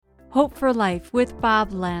Hope for Life with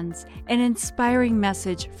Bob Lenz, an inspiring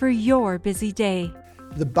message for your busy day.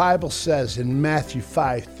 The Bible says in Matthew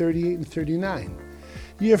 5:38 and 39,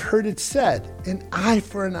 "You have heard it said, an eye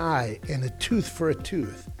for an eye and a tooth for a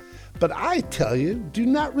tooth. But I tell you, do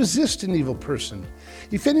not resist an evil person.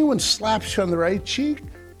 If anyone slaps you on the right cheek,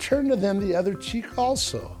 turn to them the other cheek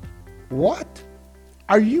also." What?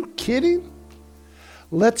 Are you kidding?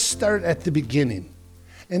 Let's start at the beginning.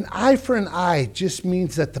 An eye for an eye just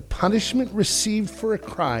means that the punishment received for a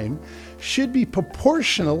crime should be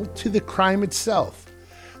proportional to the crime itself.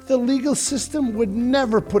 The legal system would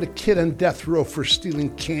never put a kid on death row for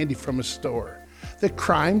stealing candy from a store. The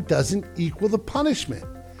crime doesn't equal the punishment.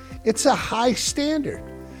 It's a high standard,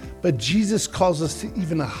 but Jesus calls us to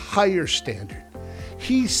even a higher standard.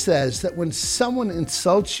 He says that when someone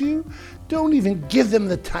insults you, don't even give them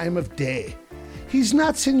the time of day. He's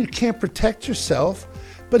not saying you can't protect yourself,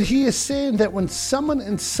 but he is saying that when someone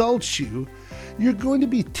insults you, you're going to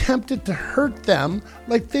be tempted to hurt them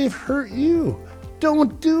like they've hurt you.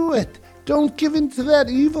 Don't do it. Don't give in to that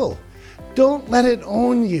evil. Don't let it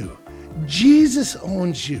own you. Jesus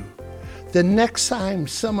owns you. The next time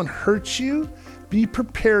someone hurts you, be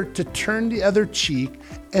prepared to turn the other cheek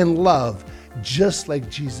and love, just like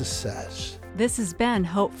Jesus says. This has been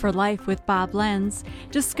Hope for Life with Bob Lenz.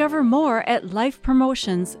 Discover more at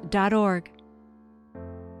lifepromotions.org.